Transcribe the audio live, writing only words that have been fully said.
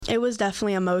It was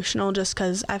definitely emotional just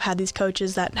because I've had these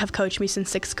coaches that have coached me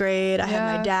since 6th grade. I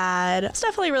had my dad. I was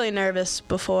definitely really nervous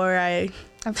before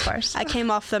Of course. I came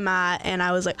off the mat and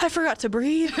I was like, I forgot to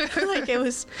breathe. Like it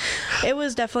was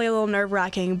definitely a little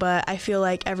nerve-wracking, but I feel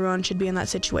like everyone should be in that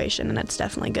situation, and it's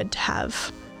definitely good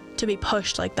to be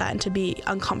pushed like that and to be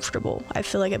uncomfortable. I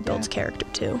feel like it builds character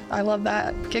too. I love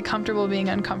that. Get comfortable being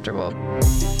uncomfortable.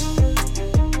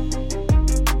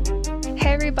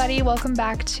 Hey everybody, welcome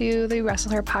back to the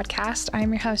Wrestle Her podcast.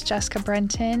 I'm your host, Jessica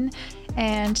Brenton,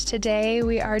 and today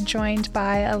we are joined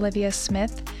by Olivia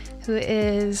Smith, who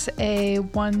is a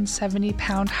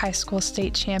 170-pound high school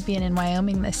state champion in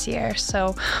Wyoming this year.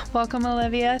 So welcome,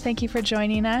 Olivia. Thank you for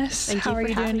joining us. How are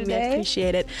you doing today? I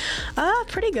appreciate it.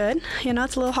 Pretty good. You know,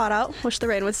 it's a little hot out. Wish the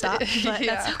rain would stop, but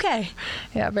that's okay.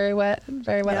 Yeah, very wet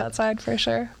outside for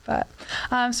sure. But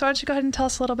so why don't you go ahead and tell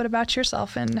us a little bit about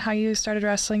yourself and how you started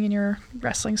wrestling and your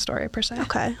wrestling story per se.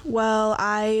 Okay. Well,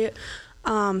 I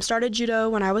started judo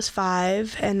when I was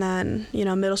 5, and then,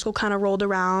 middle school kind of rolled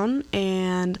around,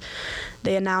 and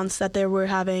they announced that they were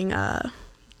having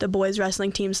the boys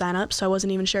wrestling team sign up, so I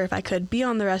wasn't even sure if I could be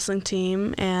on the wrestling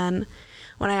team, and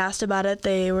when I asked about it,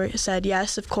 they said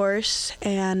yes, of course,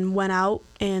 and went out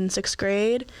in 6th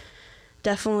grade.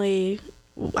 Definitely,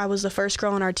 I was the first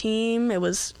girl on our team. It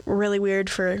was really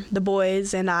weird for the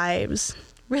boys, and it was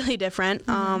really different.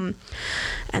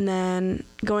 And then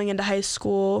going into high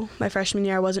school, my freshman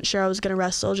year, I wasn't sure I was going to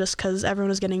wrestle just because everyone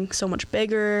was getting so much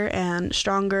bigger and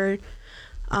stronger.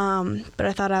 But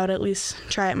I thought I would at least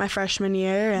try it my freshman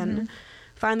year, and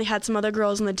finally had some other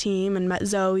girls on the team and met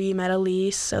Zoe, met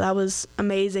Elise. So that was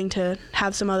amazing to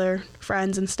have some other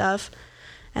friends and stuff.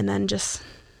 And then just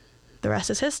the rest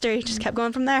is history. Just kept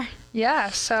going from there. Yeah,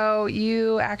 so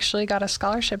you actually got a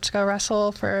scholarship to go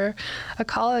wrestle for a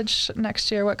college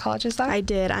next year. What college is that? I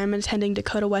did. I'm attending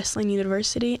Dakota Wesleyan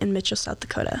University in Mitchell, South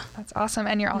Dakota. That's awesome.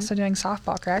 And you're also doing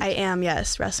softball, correct? I am,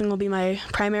 yes. Wrestling will be my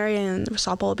primary and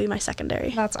softball will be my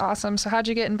secondary. That's awesome. So how'd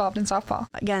you get involved in softball?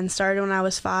 Again, started when I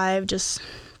was 5. Just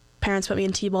parents put me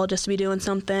in T-ball just to be doing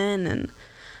something, and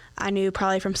I knew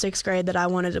probably from 6th grade that I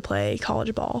wanted to play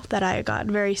college ball, that I got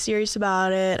very serious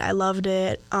about it. I loved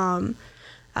it.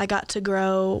 I got to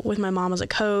grow with my mom as a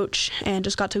coach and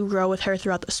just got to grow with her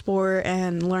throughout the sport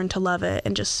and learn to love it.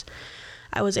 And just,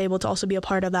 I was able to also be a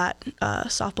part of that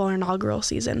softball inaugural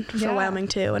season for Wyoming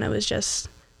too. And it was just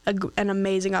an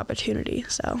amazing opportunity.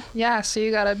 So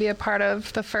you got to be a part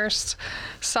of the first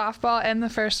softball and the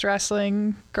first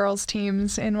wrestling girls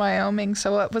teams in Wyoming.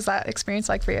 So what was that experience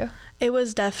like for you? It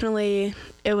was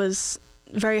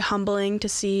very humbling to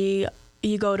see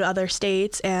you go to other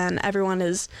states and everyone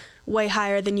is way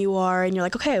higher than you are, and you're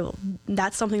like, okay, well,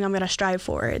 that's something I'm going to strive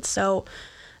for.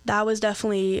 That was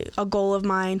definitely a goal of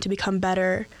mine, to become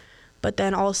better. But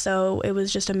then also it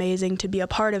was just amazing to be a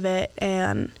part of it,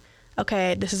 and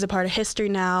okay, this is a part of history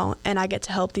now, and I get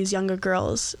to help these younger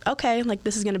girls. Okay, like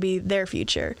this is going to be their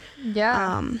future.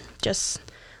 Yeah. Just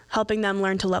helping them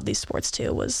learn to love these sports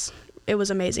too was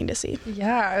amazing to see.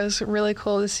 Yeah, it was really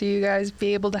cool to see you guys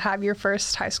be able to have your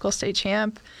first high school state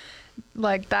champ.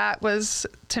 Like that was,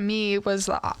 to me, was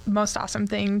the most awesome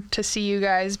thing, to see you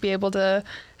guys be able to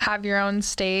have your own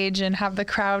stage and have the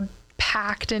crowd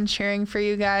packed and cheering for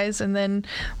you guys. And then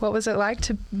what was it like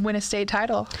to win a state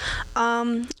title?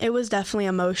 It was definitely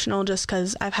emotional just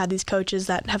because I've had these coaches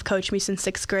that have coached me since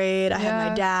 6th grade. I had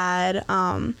my dad.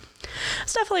 I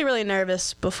was definitely really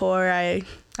nervous before I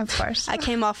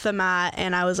came off the mat,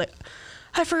 and I was like,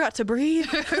 I forgot to breathe.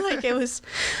 Like it was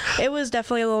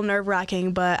definitely a little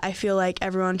nerve-wracking, but I feel like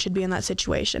everyone should be in that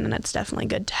situation, and it's definitely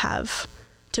good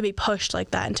to be pushed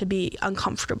like that and to be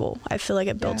uncomfortable. I feel like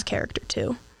it builds character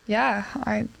too. Yeah,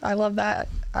 I love that.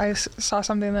 I saw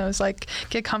something that was like,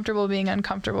 get comfortable being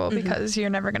uncomfortable, because you're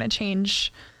never going to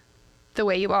change the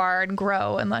way you are and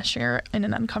grow unless you're in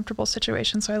an uncomfortable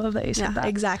situation. So I love that you said that.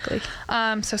 Exactly.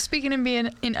 So speaking of being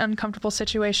in uncomfortable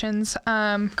situations,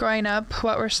 growing up,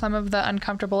 what were some of the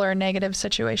uncomfortable or negative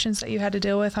situations that you had to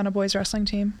deal with on a boys wrestling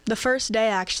team? The first day,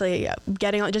 actually,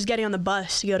 getting on the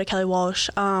bus to go to Kelly Walsh,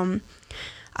 I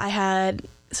had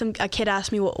a kid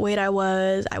asked me what weight I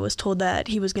was. I was told that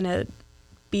he was going to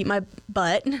beat my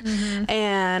butt,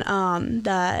 and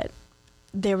that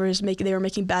they were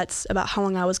making bets about how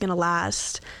long I was going to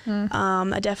last.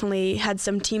 I definitely had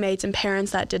some teammates and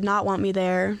parents that did not want me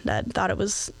there, that thought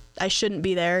I shouldn't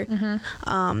be there.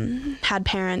 Had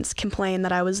parents complain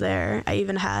that I was there. I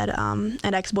even had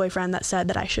an ex-boyfriend that said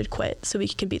that I should quit so we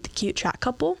could beat the cute track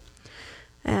couple.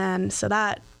 And so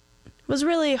that was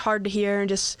really hard to hear, and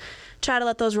just try to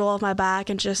let those roll off my back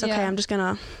and just, okay, I'm just going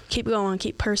to keep going,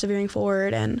 keep persevering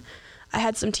forward. And I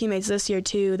had some teammates this year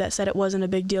too that said it wasn't a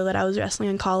big deal that I was wrestling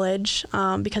in college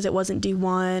because it wasn't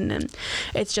D1 and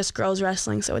it's just girls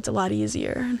wrestling, so it's a lot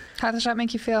easier. How does that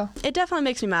make you feel? It definitely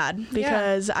makes me mad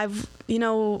because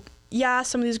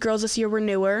some of these girls this year were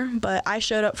newer, but I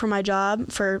showed up for my job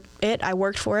for it. I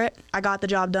worked for it. I got the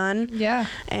job done. Yeah.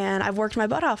 And I've worked my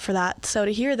butt off for that. So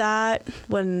to hear that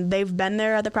when they've been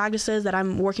there at the practices that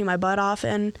I'm working my butt off,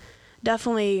 and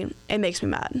definitely it makes me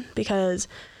mad because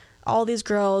all these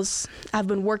girls have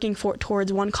been working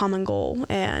towards one common goal,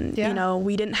 and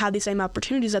we didn't have the same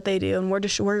opportunities that they do, and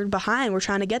we're behind. We're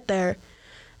trying to get there,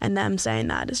 and them saying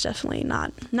that is definitely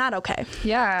not okay.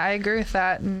 Yeah, I agree with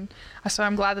that, and so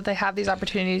I'm glad that they have these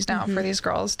opportunities now for these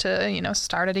girls to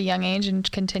start at a young age and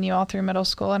continue all through middle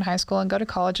school and high school and go to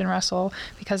college and wrestle,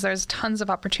 because there's tons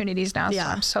of opportunities now. Yeah. So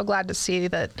I'm so glad to see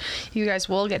that you guys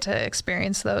will get to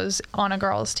experience those on a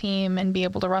girls team and be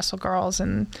able to wrestle girls.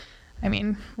 And I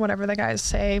mean, whatever the guys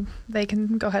say, they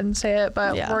can go ahead and say it,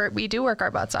 but we do work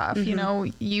our butts off.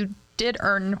 You did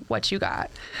earn what you got.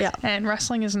 Yeah. And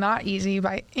wrestling is not easy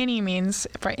by any means,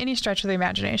 by any stretch of the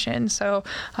imagination. So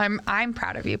I'm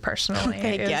proud of you personally.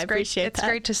 Thank you. I appreciate that. It's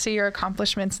great to see your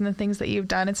accomplishments and the things that you've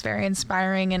done. It's very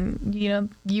inspiring, and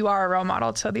you are a role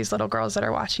model to these little girls that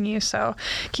are watching you. So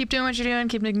keep doing what you're doing,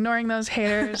 keep ignoring those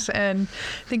haters and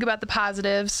think about the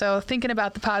positives. So thinking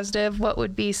about the positive, what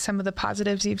would be some of the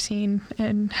positives you've seen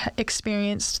and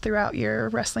experienced throughout your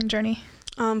wrestling journey?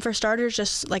 For starters,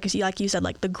 just like you said,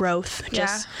 like the growth.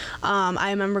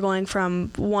 I remember going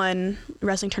from one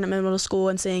wrestling tournament in middle school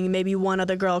and seeing maybe one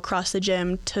other girl across the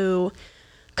gym to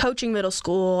coaching middle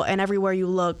school, and everywhere you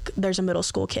look, there's a middle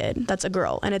school kid that's a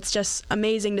girl, and it's just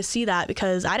amazing to see that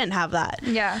because I didn't have that.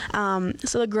 Yeah.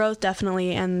 So the growth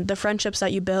definitely, and the friendships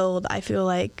that you build, I feel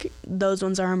like those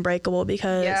ones are unbreakable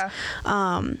because.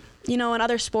 In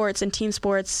other sports and team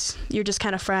sports, you're just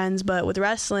kind of friends, but with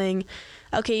wrestling,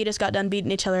 okay, you just got done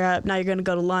beating each other up, now you're going to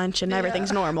go to lunch and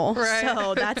everything's normal. Right.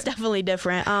 So that's definitely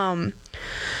different.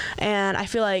 And I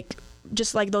feel like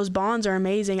just like those bonds are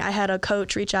amazing. I had a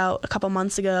coach reach out a couple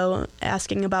months ago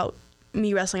asking about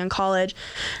me wrestling in college,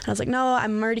 and I was like, no,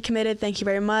 I'm already committed, thank you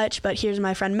very much, but here's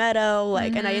my friend Meadow,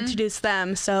 and I introduced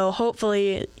them. So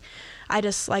hopefully I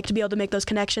just like to be able to make those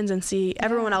connections and see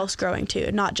everyone else growing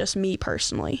too, not just me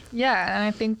personally. Yeah, and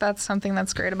I think that's something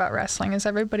that's great about wrestling is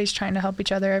everybody's trying to help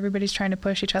each other. Everybody's trying to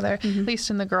push each other, at least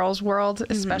in the girls' world,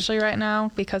 especially right now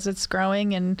because it's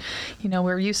growing and,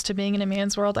 we're used to being in a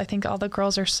man's world. I think all the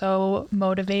girls are so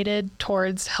motivated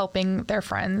towards helping their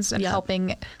friends and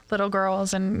helping little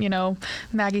girls. And,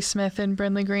 Maggie Smith and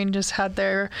Brindley Green just had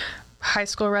their high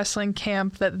school wrestling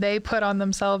camp that they put on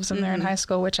themselves when they're in high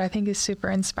school, which I think is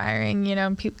super inspiring.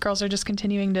 Girls are just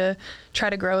continuing to try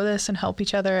to grow this and help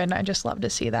each other, and I just love to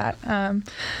see that.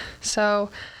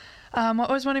 What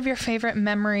was one of your favorite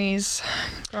memories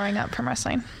growing up from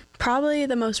wrestling? Probably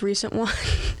the most recent one.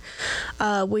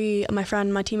 My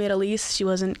teammate Elise, she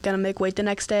wasn't going to make weight the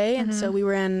next day, and so we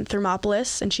were in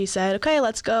Thermopolis, and she said, okay,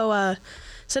 let's go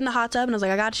sit in the hot tub. And I was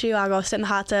like, I got you. I'll go sit in the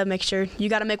hot tub, make sure you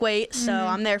got to make weight. So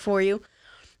I'm there for you.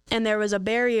 And there was a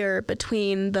barrier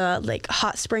between the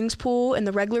hot springs pool and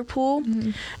the regular pool.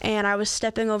 And I was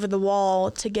stepping over the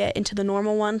wall to get into the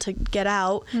normal one to get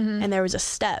out. And there was a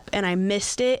step and I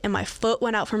missed it. And my foot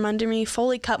went out from under me,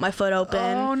 fully cut my foot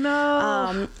open. Oh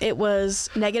no. It was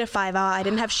 -5 out. I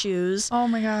didn't have shoes. Oh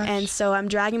my gosh. And so I'm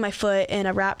dragging my foot in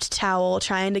a wrapped towel,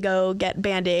 trying to go get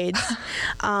Band-Aids.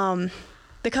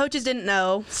 The coaches didn't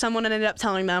know. Someone ended up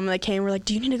telling them. They came and were like,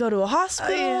 do you need to go to a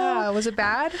hospital? Yeah. Was it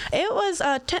bad? It was,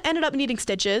 ended up needing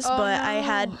stitches, but no. I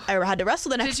had to wrestle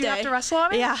the next day. Did you have to wrestle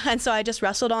on it? Yeah, and so I just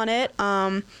wrestled on it.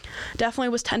 Definitely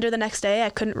was tender the next day.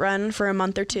 I couldn't run for a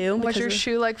month or two. Was your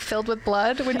shoe filled with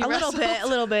blood when you wrestled? A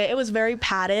little bit. It was very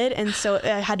padded, and so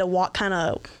I had to walk kind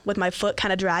of with my foot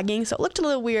kind of dragging, so it looked a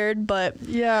little weird, but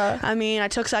yeah. I mean, I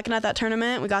took second at that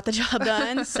tournament. We got the job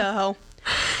done, so...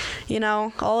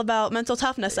 all about mental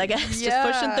toughness, I guess. Yeah,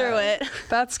 just pushing through it.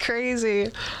 That's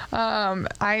crazy.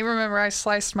 I remember I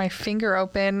sliced my finger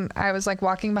open. I was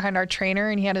walking behind our trainer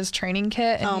and he had his training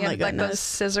kit and he had those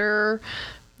scissor,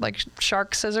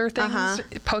 shark scissor things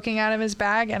poking out of his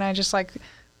bag, and I just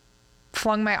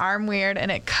flung my arm weird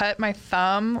and it cut my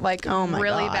thumb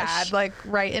really bad,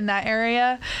 right in that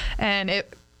area, and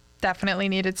it definitely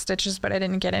needed stitches, but I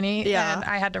didn't get any. Yeah. And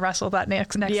I had to wrestle that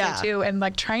next day too.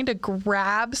 And trying to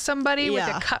grab somebody with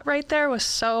a cut right there was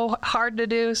so hard to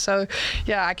do. So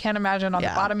yeah, I can't imagine on the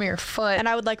bottom of your foot. And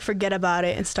I would forget about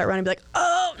it and start running and be like,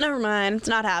 oh, never mind. It's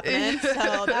not happening.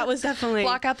 So that was definitely.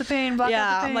 Block out the pain. Block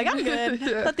out the pain. I'm good.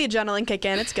 Let the adrenaline kick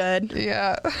in. It's good.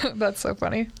 Yeah. That's so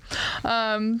funny.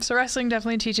 So wrestling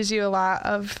definitely teaches you a lot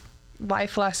of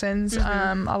life lessons,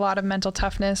 a lot of mental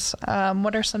toughness.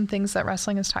 What are some things that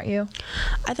wrestling has taught you?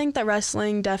 I think that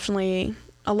wrestling definitely,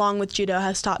 along with judo,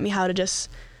 has taught me how to just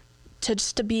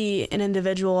to be an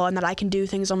individual, and that I can do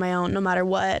things on my own no matter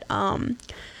what.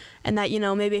 And that,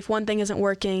 maybe if one thing isn't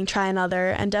working, try another,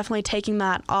 and definitely taking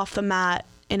that off the mat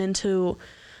and into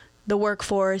the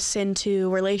workforce,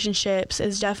 into relationships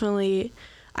is definitely,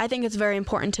 I think it's very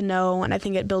important to know, and I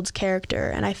think it builds character,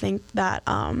 and I think that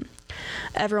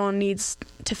everyone needs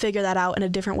to figure that out in a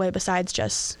different way besides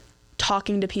just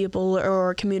talking to people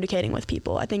or communicating with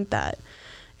people. I think that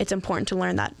it's important to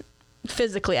learn that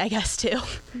physically, I guess, too.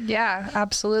 Yeah,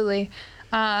 absolutely.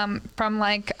 From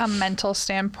like a mental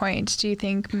standpoint, do you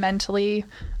think mentally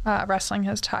wrestling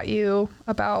has taught you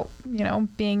about,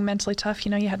 being mentally tough?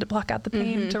 You had to block out the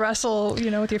pain to wrestle,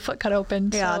 with your foot cut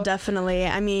open. Yeah, so. Definitely.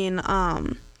 I mean,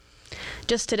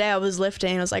 just today I was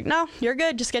lifting. I was like, no, you're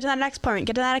good. Just get to that next point.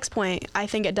 Get to that next point. I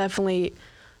think it definitely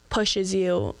pushes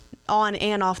you on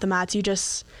and off the mats. You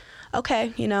just,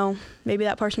 okay, maybe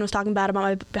that person was talking bad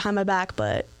about behind my back,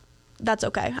 but that's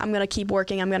okay. I'm going to keep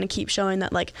working. I'm going to keep showing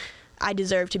that, like, I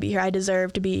deserve to be here. I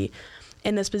deserve to be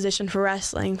in this position for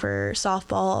wrestling, for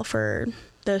softball, for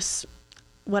this,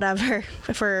 whatever,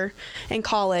 for in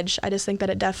college. I just think that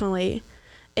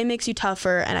it makes you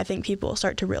tougher, and I think people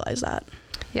start to realize that.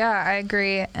 Yeah, I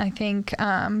agree. I think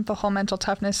the whole mental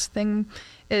toughness thing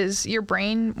is your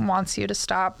brain wants you to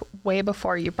stop way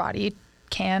before your body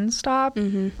can stop.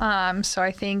 So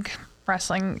I think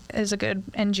wrestling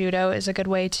and judo is a good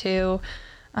way to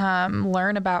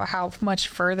learn about how much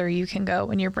further you can go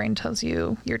when your brain tells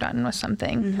you you're done with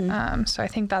something. So I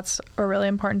think that's a really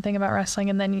important thing about wrestling.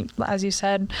 And then, as you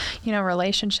said,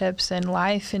 relationships and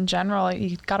life in general,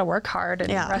 you got to work hard.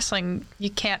 And wrestling, you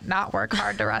can't not work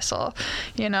hard to wrestle.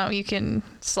 You can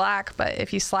slack, but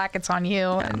if you slack, it's on you,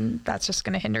 and that's just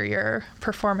going to hinder your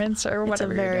performance or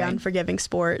whatever you're doing. It's a very unforgiving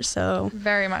sport, so.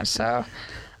 Very much so.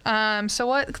 So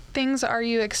what things are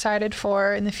you excited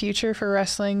for in the future for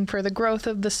wrestling, for the growth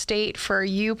of the state, for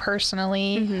you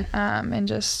personally, and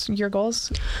just your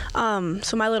goals?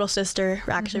 So my little sister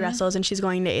actually wrestles, and she's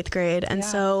going to 8th grade. And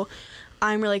so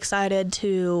I'm really excited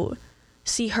to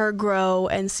see her grow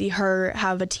and see her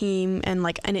have a team and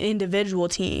like an individual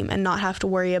team, and not have to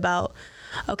worry about,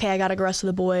 okay, I got to go wrestle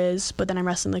the boys, but then I'm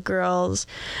wrestling the girls.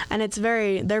 And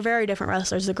they're very different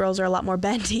wrestlers. The girls are a lot more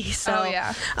bendy. So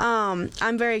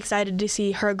I'm very excited to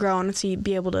see her grow and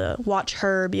be able to watch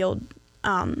her be able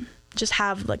just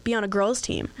have be on a girls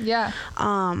team. Yeah.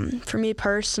 For me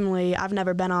personally, I've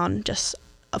never been on just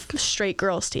a straight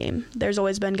girls team. There's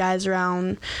always been guys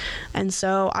around. And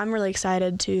so I'm really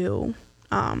excited to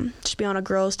just be on a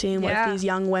girls team with these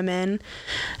young women.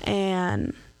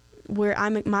 And where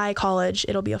I'm at my college,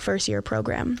 it'll be a first-year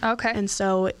program. Okay. And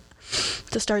so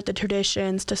to start the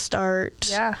traditions, to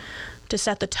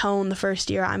set the tone the first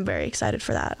year, I'm very excited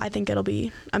for that. I think it'll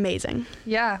be amazing.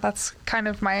 Yeah, that's kind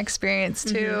of my experience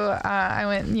too. I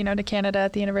went, to Canada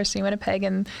at the University of Winnipeg,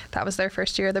 and that was their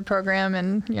first year of the program.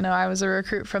 And, I was a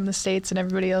recruit from the States, and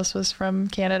everybody else was from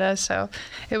Canada. So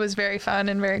it was very fun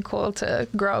and very cool to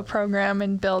grow a program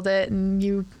and build it. And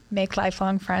you make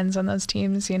lifelong friends on those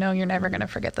teams. You're never going to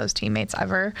forget those teammates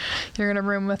ever. You're going to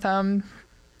room with them,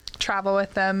 travel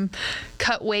with them,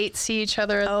 cut weight, see each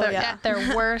other at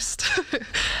their worst,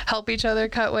 help each other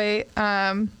cut weight.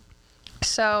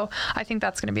 So I think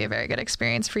that's going to be a very good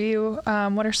experience for you.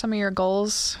 What are some of your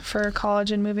goals for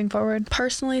college and moving forward?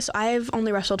 Personally, so I've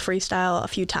only wrestled freestyle a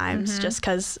few times just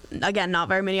because, again, not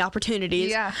very many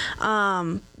opportunities. Yeah.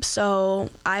 So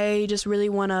I just really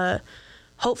want to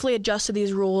hopefully adjust to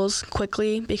these rules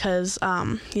quickly because,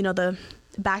 the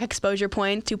back exposure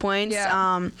point, 2 points,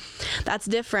 that's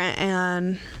different.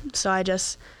 And so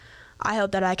I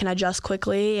hope that I can adjust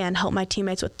quickly and help my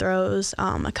teammates with throws.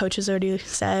 My coach has already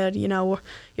said, you're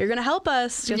going to help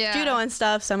us with judo and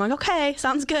stuff. So I'm like, okay,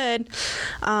 sounds good.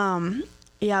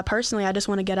 Personally, I just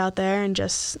want to get out there and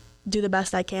just do the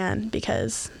best I can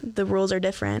because the rules are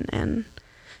different and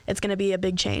it's going to be a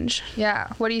big change.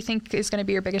 Yeah. What do you think is going to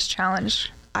be your biggest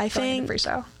challenge? I think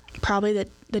freestyle? Probably that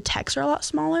the techs are a lot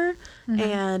smaller,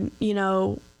 and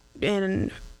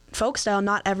in folk style,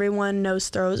 not everyone knows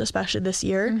throws, especially this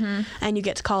year. And you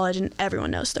get to college and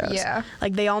everyone knows throws. Yeah,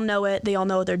 they all know it. They all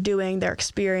know what they're doing. Their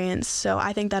experience. So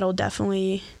I think that'll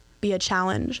definitely be a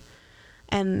challenge.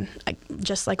 And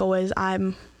just like always,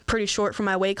 I'm pretty short for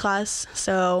my weight class,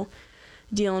 so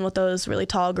dealing with those really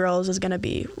tall girls is going to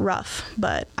be rough.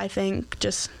 But I think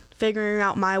just figuring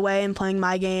out my way and playing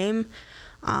my game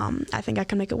I think I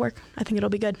can make it work. I think it'll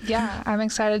be good. Yeah, I'm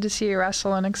excited to see you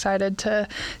wrestle and excited to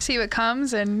see what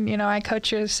comes. And, I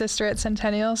coach your sister at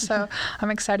Centennial, so I'm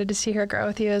excited to see her grow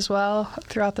with you as well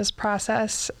throughout this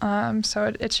process.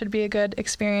 So it should be a good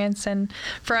experience. And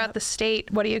throughout the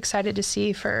state, what are you excited to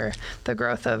see for the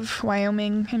growth of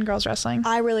Wyoming in girls wrestling?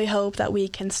 I really hope that we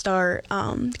can start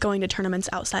going to tournaments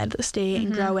outside of the state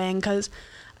and growing, because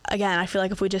again, I feel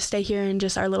like if we just stay here in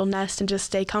just our little nest and just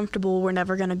stay comfortable, we're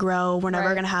never going to grow. We're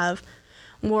never going to have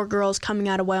more girls coming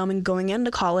out of Wyoming going into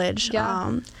college.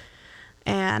 Yeah.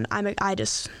 And I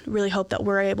just really hope that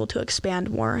we're able to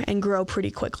expand more and grow pretty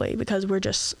quickly, because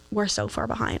we're so far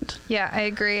behind. Yeah, I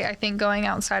agree. I think going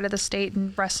outside of the state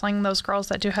and wrestling those girls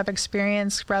that do have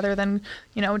experience rather than,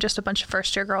 just a bunch of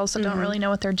first-year girls that don't really know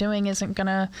what they're doing isn't going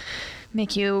to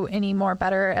make you any more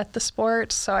better at the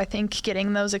sport. So I think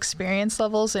getting those experience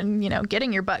levels and,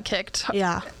 getting your butt kicked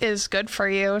is good for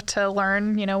you to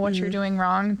learn, what you're doing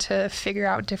wrong, to figure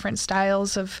out different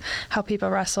styles of how people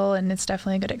wrestle. And it's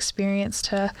definitely a good experience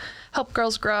to help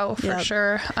girls grow for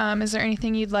sure. Is there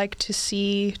anything you'd like to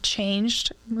see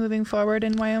changed moving forward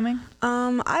in Wyoming?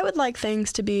 I would like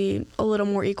things to be a little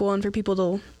more equal and for people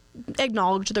to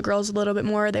acknowledge the girls a little bit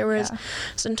more. There was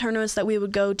some tournaments that we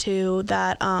would go to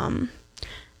that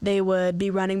they would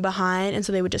be running behind, and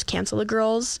so they would just cancel the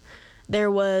girls. There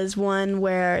was one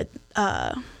where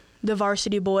the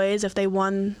varsity boys, if they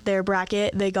won their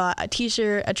bracket, they got a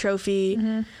t-shirt, a trophy,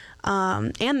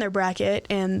 and their bracket,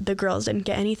 and the girls didn't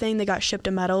get anything. They got shipped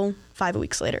a medal 5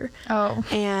 weeks later. Oh.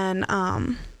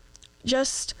 And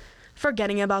just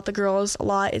forgetting about the girls a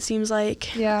lot, it seems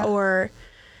like. Yeah.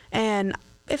 And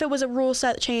if it was a rule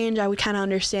set change, I would kind of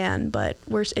understand, but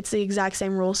it's the exact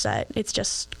same rule set. It's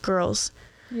just girls.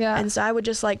 Yeah. And so I would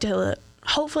just like to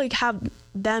hopefully have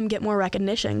them get more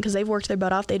recognition, because they've worked their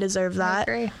butt off. They deserve that.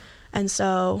 I agree. And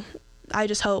so I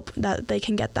just hope that they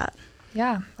can get that.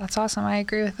 Yeah, that's awesome. I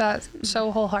agree with that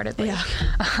so wholeheartedly.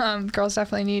 Yeah. Girls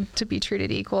definitely need to be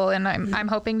treated equal, and I'm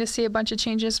hoping to see a bunch of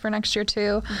changes for next year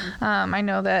too. I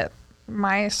know that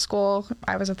my school,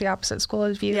 I was at the opposite school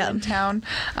as you in town.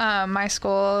 My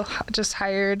school just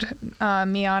hired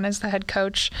me on as the head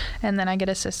coach, and then I get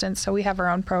assistants. So we have our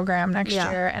own program next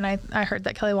year. And I heard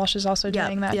that Kelly Walsh is also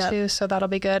doing that too. So that'll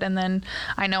be good. And then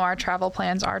I know our travel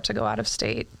plans are to go out of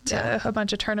state to a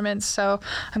bunch of tournaments. So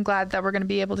I'm glad that we're going to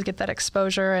be able to get that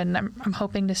exposure. And I'm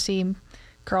hoping to see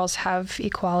girls have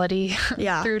equality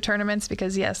through tournaments,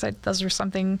 because those are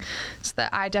something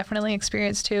that I definitely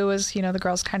experienced too, was the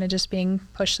girls kind of just being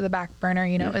pushed to the back burner,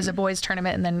 as a boys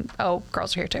tournament, and then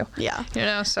girls are here too.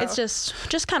 So it's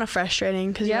just kind of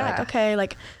frustrating, because you're like, okay,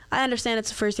 like I understand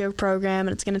it's a first year program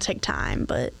and it's going to take time,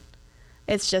 but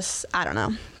it's just, I don't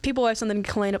know, people have something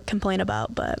to complain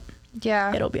about, but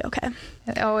it'll be okay.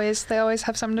 They always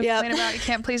have something to complain about. You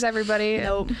can't please everybody.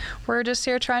 Nope. We're just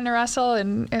here trying to wrestle,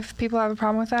 and if people have a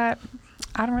problem with that,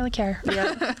 I don't really care.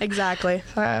 Yeah, exactly.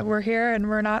 We're here and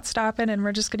we're not stopping, and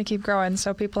we're just going to keep growing.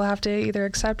 So people have to either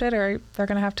accept it, or they're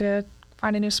going to have to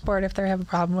find a new sport if they have a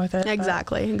problem with it.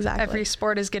 Exactly. Every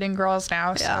sport is getting girls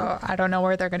now, so I don't know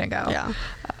where they're going to go. Yeah.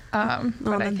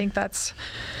 But I think that's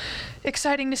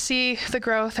exciting to see the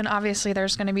growth, and obviously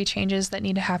there's going to be changes that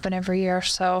need to happen every year,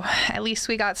 so at least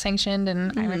we got sanctioned,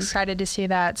 and I'm excited to see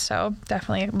that. So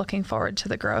definitely looking forward to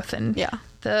the growth and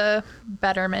the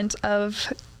betterment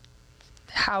of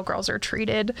how girls are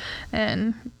treated,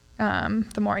 and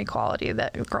the more equality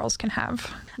that girls can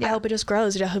have. I hope it just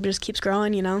grows. I hope it just keeps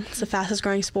growing. It's the fastest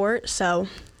growing sport, so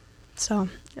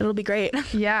it'll be great.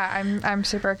 I'm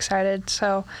super excited.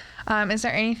 So is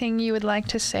there anything you would like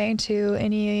to say to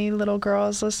any little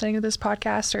girls listening to this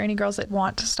podcast, or any girls that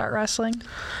want to start wrestling?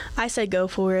 I say go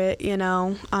for it.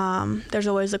 There's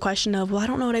always the question of, well, I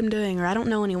don't know what I'm doing, or I don't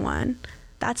know anyone.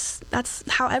 That's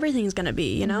how everything's going to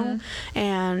be,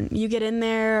 and you get in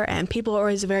there, and people are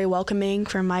always very welcoming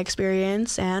from my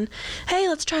experience, and hey,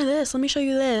 let's try this, let me show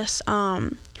you this,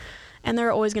 and there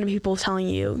are always going to be people telling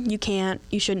you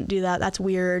you shouldn't do that, that's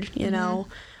weird,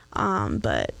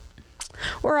 but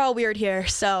we're all weird here,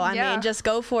 so I mean, just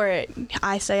go for it.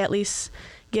 I say at least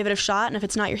give it a shot, and if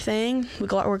it's not your thing,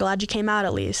 we're glad you came out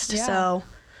at least. So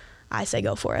I say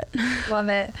go for it. Love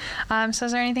it. So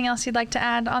is there anything else you'd like to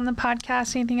add on the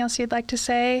podcast? Anything else you'd like to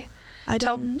say?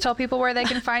 Tell people where they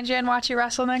can find you and watch you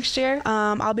wrestle next year.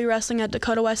 I'll be wrestling at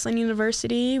Dakota Wesleyan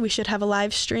University. We should have a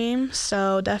live stream,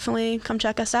 so definitely come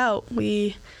check us out.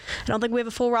 I don't think we have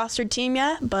a full rostered team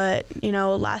yet, but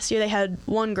last year they had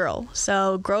one girl,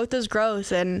 so growth is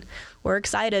growth, and we're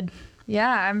excited.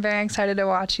 Yeah, I'm very excited to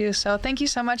watch you. So thank you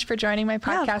so much for joining my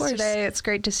podcast today. It's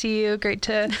great to see you. Great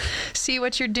to see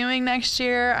what you're doing next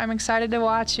year. I'm excited to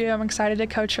watch you. I'm excited to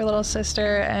coach your little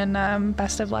sister, and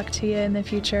best of luck to you in the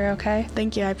future, okay?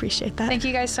 Thank you. I appreciate that. Thank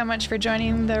you guys so much for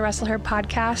joining the Wrestle Her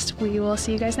podcast. We will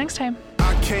see you guys next time.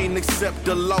 I can't accept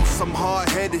the loss, I'm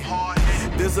hard-headed.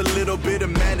 There's a little bit of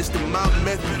madness to my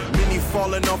method. Many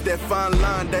falling off that fine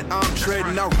line that I'm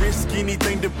treading. I risk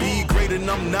anything to be great, and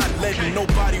I'm not letting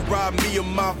nobody rob me of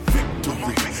my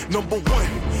victory. Number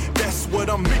one, that's what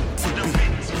I'm meant to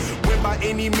be. When by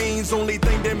any means, only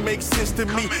thing that makes sense to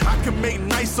me, I can make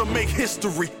nice or make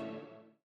history.